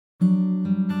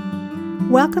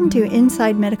Welcome to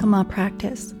Inside Medical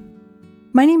Malpractice.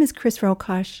 My name is Chris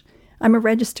Rokosh. I'm a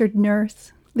registered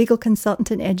nurse, legal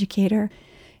consultant and educator,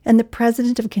 and the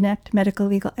president of Connect Medical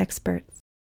Legal Experts.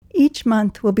 Each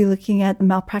month, we'll be looking at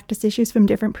malpractice issues from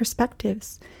different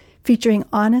perspectives, featuring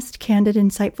honest, candid,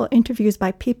 insightful interviews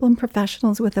by people and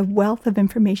professionals with a wealth of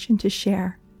information to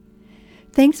share.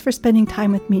 Thanks for spending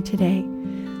time with me today.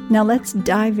 Now let's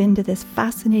dive into this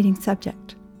fascinating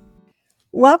subject.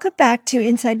 Welcome back to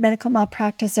Inside Medical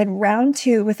Malpractice and Round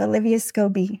 2 with Olivia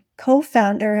Scobie,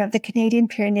 co-founder of the Canadian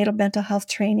Perinatal Mental Health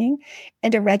Training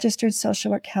and a registered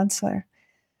social work counselor.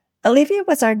 Olivia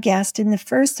was our guest in the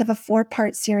first of a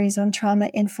 4-part series on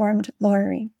trauma-informed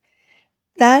lawyering.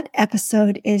 That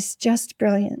episode is just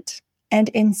brilliant and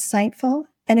insightful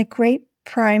and a great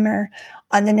primer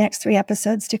on the next 3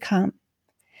 episodes to come.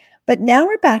 But now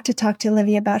we're back to talk to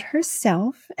Olivia about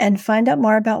herself and find out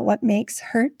more about what makes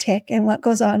her tick and what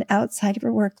goes on outside of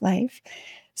her work life.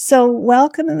 So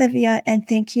welcome, Olivia, and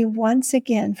thank you once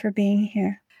again for being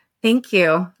here. Thank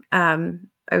you. I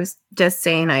was just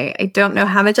saying, I don't know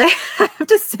how much I have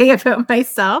to say about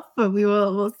myself, but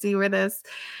we'll see where this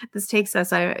takes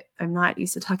us. I'm not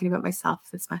used to talking about myself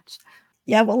this much.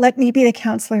 Yeah, well, let me be the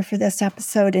counselor for this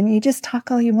episode, and you just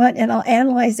talk all you want, and I'll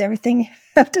analyze everything you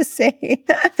have to say.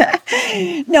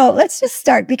 No, let's just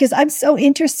start, because I'm so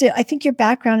interested. I think your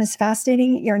background is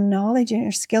fascinating. Your knowledge and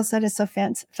your skill set is so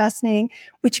fascinating,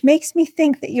 which makes me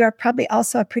think that you are probably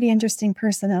also a pretty interesting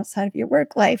person outside of your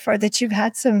work life, or that you've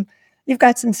got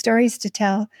some stories to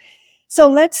tell. So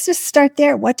let's just start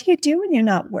there. What do you do when you're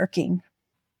not working?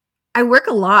 I work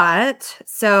a lot.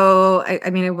 So, I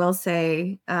will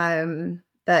say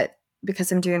that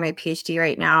because I'm doing my PhD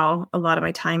right now, a lot of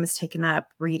my time is taken up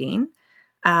reading,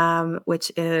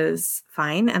 which is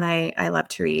fine. And I love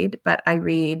to read, but I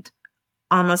read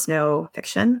almost no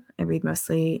fiction. I read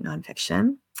mostly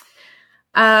nonfiction.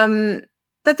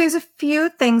 But there's a few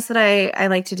things that I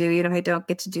like to do. I don't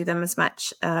get to do them as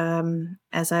much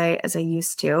as I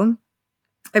used to.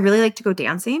 I really like to go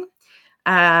dancing.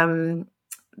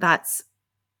 That's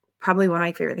probably one of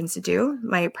my favorite things to do.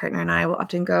 My partner and I will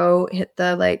often go hit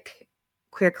the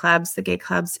queer clubs, the gay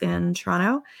clubs in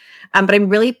Toronto. But I'm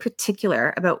really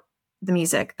particular about the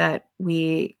music that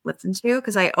we listen to,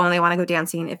 because I only want to go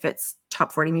dancing if it's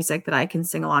top 40 music that I can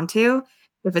sing along to.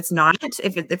 If it's not,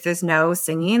 if there's no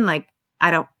singing,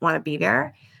 I don't want to be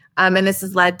there. And this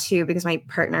has led to, because my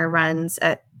partner runs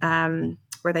at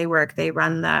where they work, they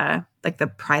run the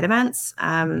pride events.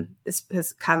 This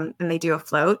has come, and they do a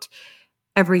float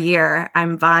every year.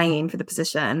 I'm vying for the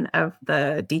position of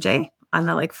the DJ on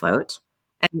the float,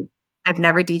 and I've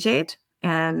never DJ'd,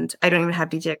 and I don't even have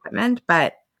DJ equipment,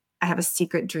 but I have a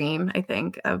secret dream, I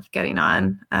think, of getting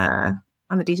on the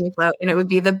DJ float, and it would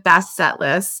be the best set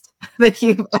list that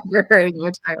you've ever heard in your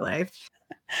entire life.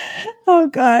 Oh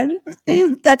God,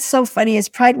 that's so funny. It's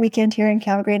Pride Weekend here in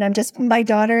Calgary, and my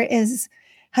daughter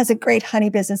has a great honey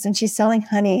business, and she's selling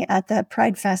honey at the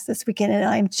Pride Fest this weekend, and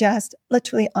I'm just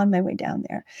literally on my way down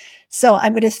there. So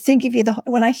I'm going to think of you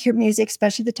when I hear music,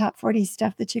 especially the top 40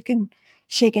 stuff that you can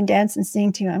shake and dance and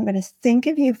sing to. I'm going to think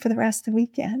of you for the rest of the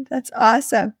weekend. That's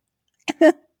awesome.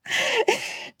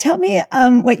 Tell me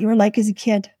what you were like as a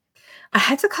kid. I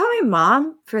had to call my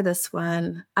mom for this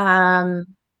one.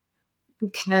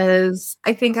 Because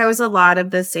I think I was a lot of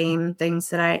the same things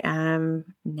that I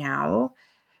am now.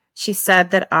 She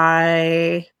said that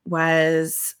I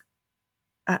was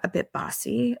a bit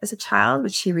bossy as a child,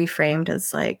 which she reframed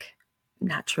as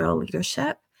natural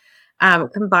leadership,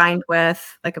 combined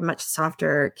with a much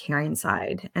softer, caring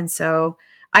side. And so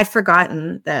I've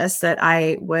forgotten that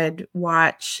I would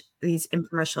watch these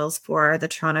infomercials for the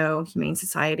Toronto Humane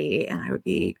Society, and I would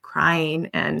be crying,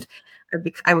 and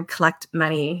I would collect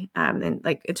money and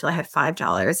until I had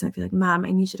 $5, and I'd be like, Mom,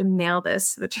 I need you to mail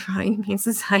this to the Toronto Humane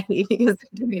Society because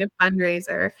they're doing a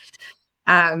fundraiser.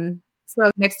 So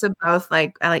a mix of both,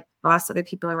 I like boss other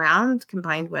people around,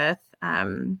 combined with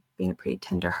being a pretty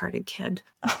tender-hearted kid.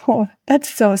 Oh,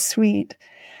 that's so sweet.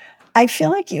 I feel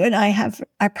like you and I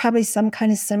are probably some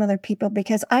kind of similar people,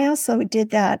 because I also did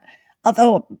that.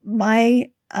 Although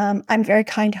I'm very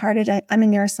kind-hearted. I'm a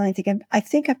nurse, and I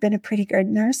think I've been a pretty good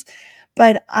nurse.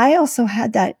 But I also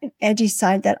had that edgy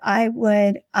side that I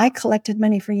collected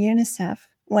money for UNICEF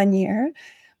one year,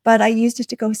 but I used it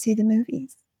to go see the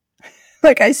movies.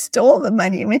 I stole the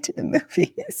money and went to the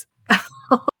movies.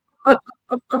 But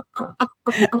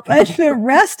the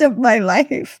rest of my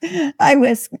life, I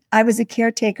was a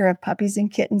caretaker of puppies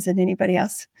and kittens and anybody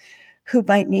else who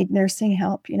might need nursing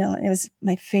help. It was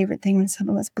my favorite thing when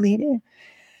someone was bleeding.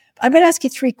 I'm going to ask you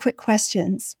 3 quick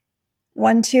questions.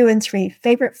 1, 2, and 3.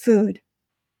 Favorite food?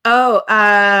 Oh,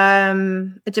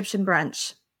 Egyptian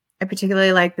brunch. I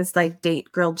particularly like this like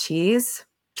date grilled cheese.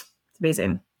 It's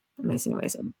amazing. Amazing,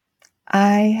 amazing.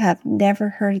 I have never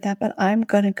heard of that, but I'm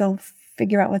going to go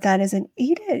figure out what that is and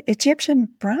eat it. Egyptian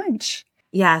brunch.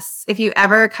 Yes. If you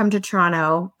ever come to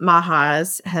Toronto,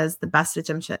 Maha's has the best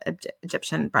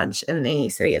Egyptian brunch in the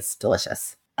city. It's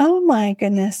delicious. Oh my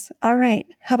goodness. All right.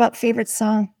 How about favorite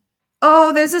song?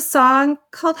 Oh, there's a song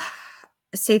called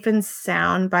Safe and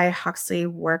Sound by Huxley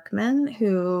Workman,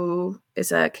 who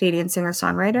is a Canadian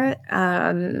singer-songwriter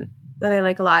that I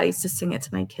like a lot. I used to sing it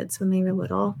to my kids when they were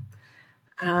little.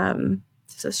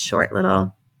 It's a short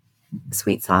little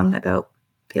sweet song about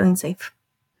feeling safe.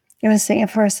 You want to sing it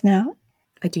for us now?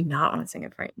 I do not want to sing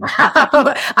it right now.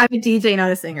 I'm a DJ,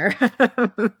 not a singer.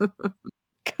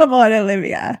 Come on,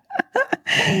 Olivia.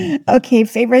 Okay,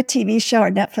 favorite TV show or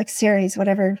Netflix series,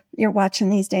 whatever you're watching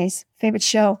these days. Favorite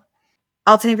show?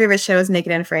 Alternate favorite show is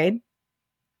Naked and Afraid.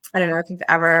 I don't know if you've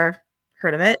ever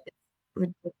heard of it. It's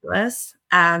ridiculous.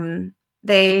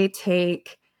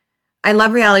 I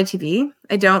love reality TV.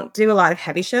 I don't do a lot of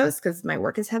heavy shows because my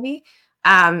work is heavy.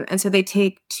 And so they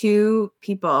take two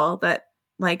people that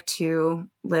like to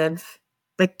live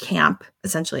like camp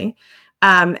essentially.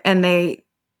 And they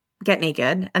get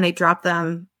naked and they drop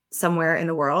them somewhere in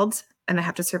the world and they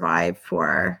have to survive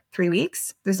for 3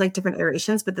 weeks. There's like different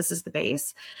iterations, but this is the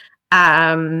base.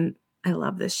 I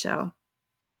love this show.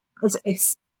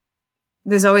 It's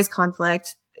there's always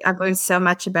conflict. I've learned so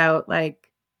much about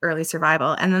like early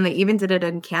survival. And then they even did it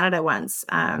in Canada once.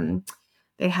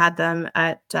 They had them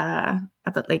up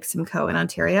at Lake Simcoe in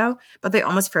Ontario, but they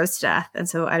almost froze to death. And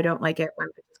so I don't like it when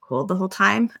it's cold the whole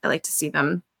time. I like to see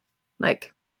them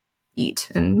like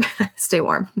eat and stay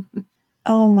warm.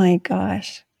 Oh my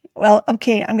gosh. Well,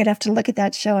 okay, I'm going to have to look at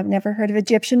that show. I've never heard of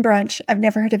Egyptian brunch. I've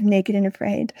never heard of Naked and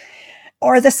Afraid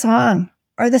or the song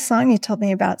you told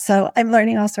me about. So I'm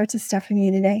learning all sorts of stuff from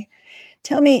you today.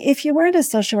 Tell me, if you weren't a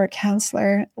social work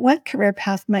counselor, what career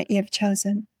path might you have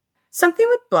chosen? Something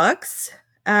with books.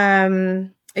 I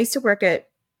used to work at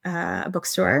a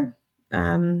bookstore.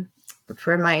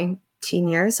 For my teen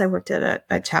years, I worked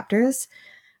at Chapters.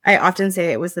 I often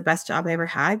say it was the best job I ever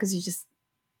had because you just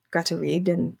got to read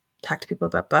and talk to people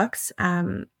about books.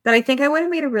 But I think I would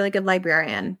have made a really good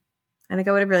librarian. I think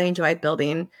I would have really enjoyed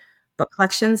building book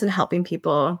collections and helping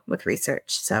people with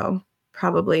research. So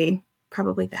probably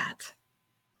that.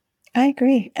 I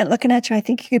agree. And looking at you, I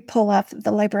think you could pull off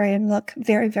the librarian look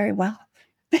very, very well.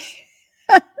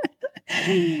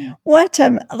 What,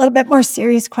 a little bit more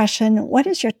serious question. What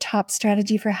is your top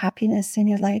strategy for happiness in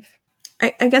your life?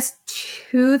 I guess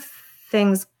two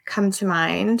things come to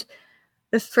mind.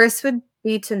 The first would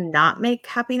be to not make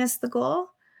happiness the goal.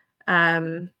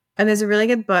 And there's a really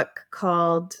good book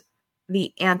called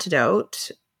The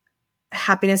Antidote,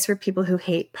 Happiness for People Who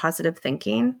Hate Positive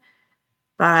Thinking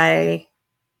by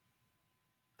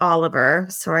Oliver.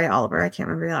 Sorry, Oliver. I can't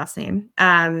remember your last name.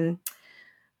 Maybe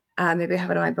I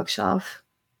have it on my bookshelf.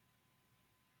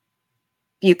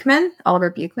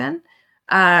 Oliver Buchman.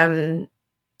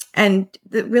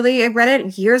 Really, I read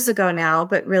it years ago now,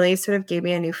 but really sort of gave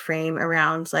me a new frame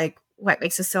around like what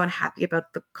makes us so unhappy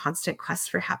about the constant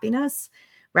quest for happiness,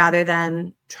 rather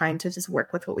than trying to just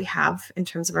work with what we have in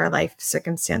terms of our life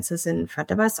circumstances in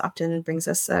front of us. Often brings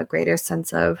us a greater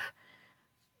sense of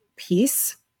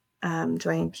peace,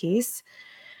 joy and peace.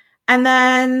 And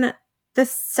then the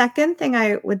second thing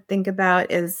I would think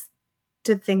about is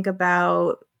to think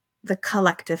about the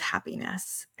collective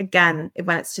happiness. Again,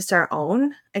 when it's just our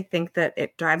own, I think that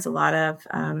it drives a lot of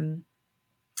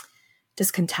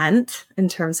discontent in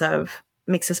terms of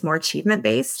makes us more achievement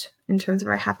based in terms of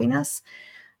our happiness,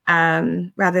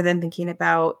 rather than thinking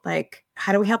about like,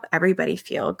 how do we help everybody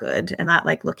feel good and not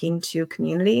like looking to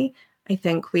community. I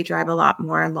think we drive a lot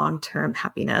more long-term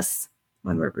happiness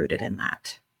when we're rooted in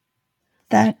that.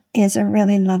 That is a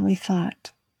really lovely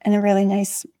thought and a really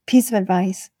nice piece of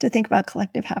advice to think about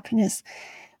collective happiness.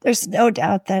 There's no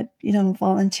doubt that,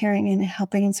 volunteering and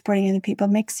helping and supporting other people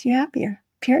makes you happier,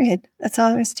 period. That's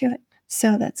all there is to it.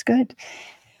 So that's good.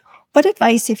 What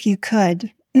advice, if you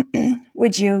could,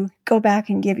 would you go back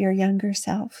and give your younger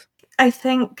self? I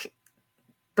think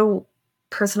the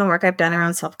personal work I've done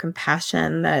around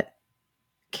self-compassion that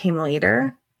came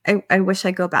later, I wish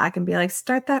I'd go back and be like,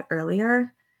 start that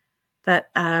earlier. That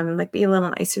like be a little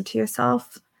nicer to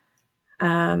yourself.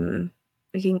 You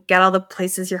can get all the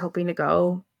places you're hoping to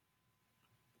go,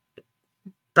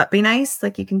 but be nice.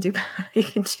 Like you can do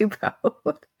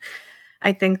both.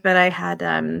 I think that I had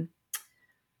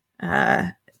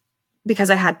because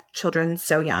I had children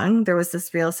so young, there was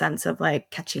this real sense of like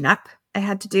catching up I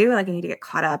had to do. Like I need to get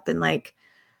caught up and like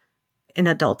in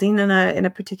adulting in a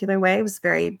particular way. It was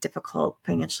very difficult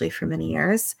financially for many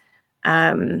years.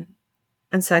 And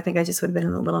so I think I just would have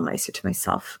been a little nicer to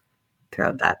myself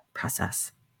throughout that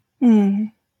process.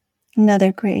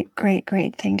 Another great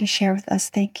thing to share with us.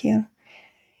 Thank you.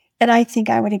 And I think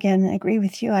I would again agree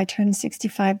with you. I turned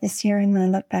 65 this year, and when I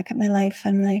look back at my life,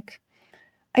 I'm like,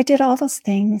 I did all those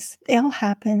things. They all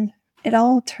happened. It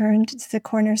all turned to the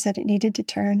corners that it needed to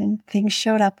turn, and things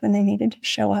showed up when they needed to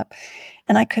show up.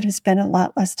 And I could have spent a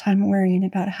lot less time worrying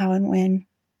about how and when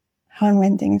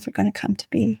things were going to come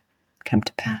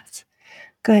to pass.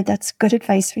 Good. That's good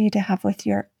advice for you to have with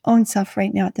your own self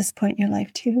right now at this point in your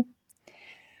life too.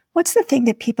 What's the thing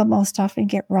that people most often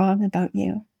get wrong about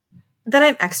you? That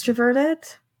I'm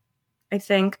extroverted, I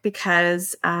think,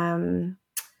 because I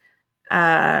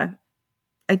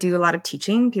do a lot of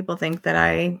teaching. People think that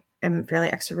I am fairly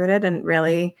extroverted, and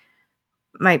really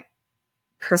my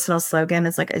personal slogan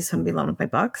is like, I just want to be alone with my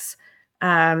books.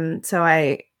 So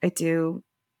I do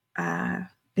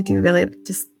really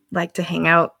just like to hang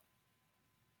out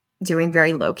doing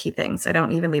very low key things. I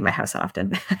don't even leave my house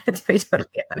often, to be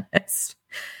totally honest.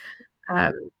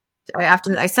 I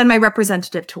send my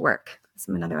representative to work. That's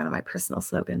another one of my personal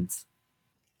slogans.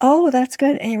 Oh, that's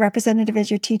good. And your representative is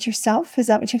your teacher self. Is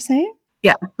that what you're saying?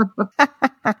 Yeah.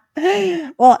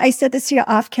 Well, I said this to you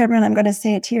off camera, and I'm going to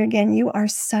say it to you again. You are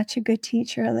such a good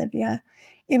teacher, Olivia.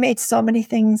 You made so many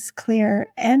things clear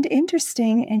and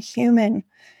interesting and human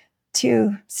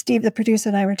to Steve, the producer,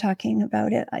 and I were talking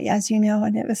about it, as you know,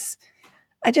 and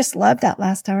I just loved that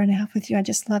last hour and a half with you. I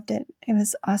just loved it. It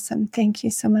was awesome. Thank you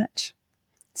so much.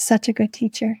 Such a good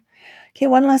teacher. Okay,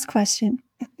 one last question.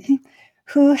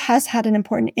 Who has had an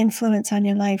important influence on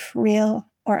your life, real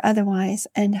or otherwise,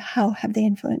 and how have they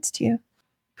influenced you?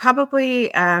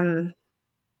 Probably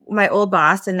my old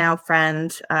boss and now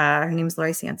friend. Her name's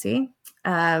Lori Sancy.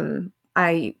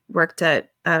 I worked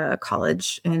at a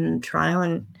college in Toronto,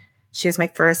 and she was my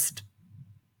first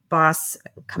boss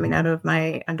coming out of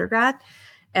my undergrad.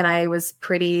 And I was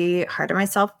pretty hard on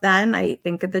myself then. I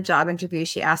think at the job interview,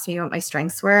 she asked me what my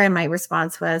strengths were. And my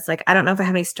response was like, I don't know if I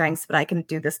have any strengths, but I can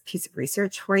do this piece of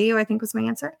research for you, I think was my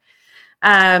answer.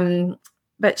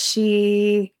 But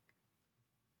she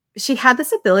had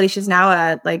this ability. She's now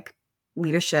a like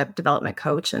leadership development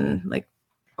coach and like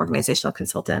organizational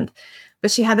consultant.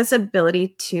 But she had this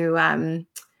ability to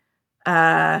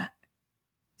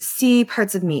see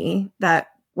parts of me that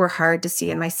were hard to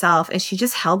see in myself. And she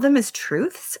just held them as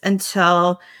truths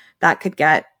until that could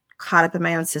get caught up in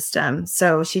my own system.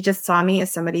 So she just saw me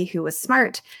as somebody who was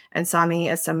smart and saw me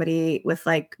as somebody with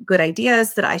like good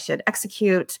ideas that I should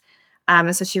execute.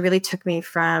 And so she really took me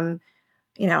from,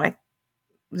 I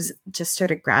was just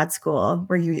started grad school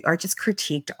where you are just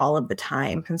critiqued all of the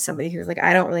time from somebody who's like,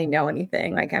 I don't really know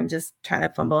anything. Like I'm just trying to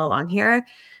fumble along here,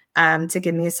 to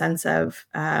give me a sense of,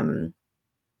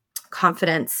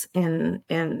 confidence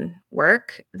in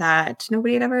work that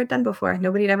nobody had ever done before.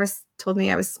 Nobody had ever told me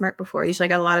I was smart before. Usually I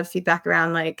got a lot of feedback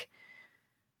around like,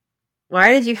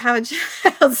 why did you have a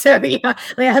child? So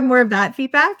I had more of that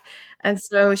feedback. And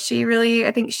so she really,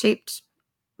 I think, shaped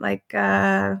like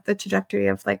the trajectory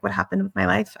of like what happened with my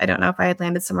life. I don't know if I had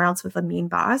landed somewhere else with a mean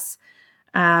boss,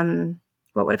 what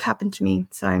would have happened to me.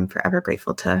 So I'm forever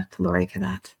grateful to Lori for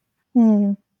that.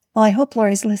 Well, I hope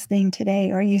Lori's listening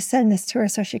today, or you send this to her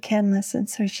so she can listen.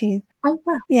 So do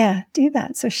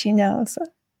that so she knows.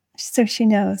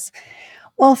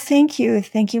 Well, thank you.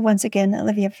 Thank you once again,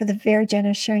 Olivia, for the very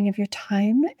generous sharing of your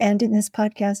time and in this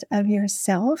podcast of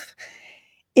yourself.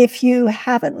 If you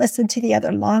haven't listened to the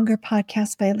other longer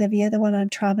podcast by Olivia, the one on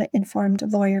trauma-informed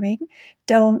lawyering,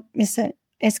 don't miss it.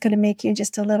 It's going to make you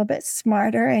just a little bit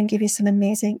smarter and give you some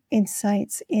amazing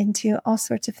insights into all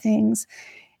sorts of things.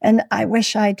 And I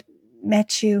wish I'd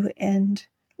met you and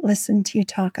listened to you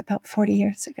talk about 40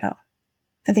 years ago.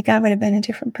 I think I would have been a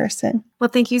different person. Well,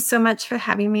 thank you so much for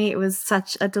having me. It was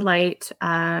such a delight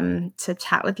to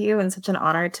chat with you and such an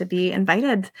honor to be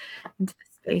invited into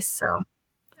this space. So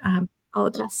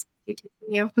I'll just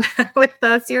continue with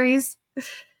the series.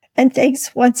 And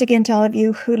thanks once again to all of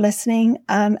you who are listening.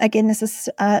 Again, this is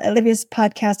Olivia's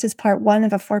podcast is part one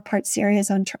of a 4-part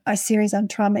series on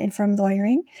trauma-informed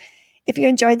lawyering. If you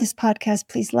enjoyed this podcast,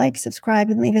 please like,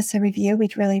 subscribe, and leave us a review.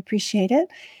 We'd really appreciate it.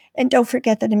 And don't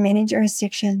forget that in many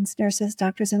jurisdictions, nurses,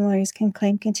 doctors, and lawyers can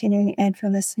claim continuing aid for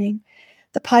listening.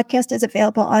 The podcast is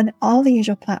available on all the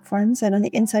usual platforms and on the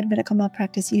Inside Medical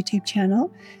Malpractice YouTube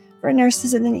channel. For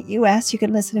nurses in the U.S., you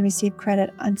can listen and receive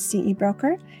credit on CE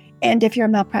Broker. And if you're a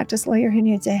malpractice lawyer who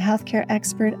needs a healthcare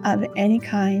expert of any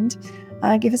kind,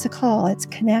 give us a call. It's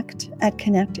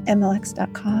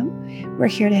connect@connectmlx.com. We're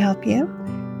here to help you.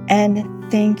 And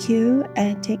thank you,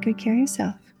 and take good care of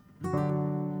yourself.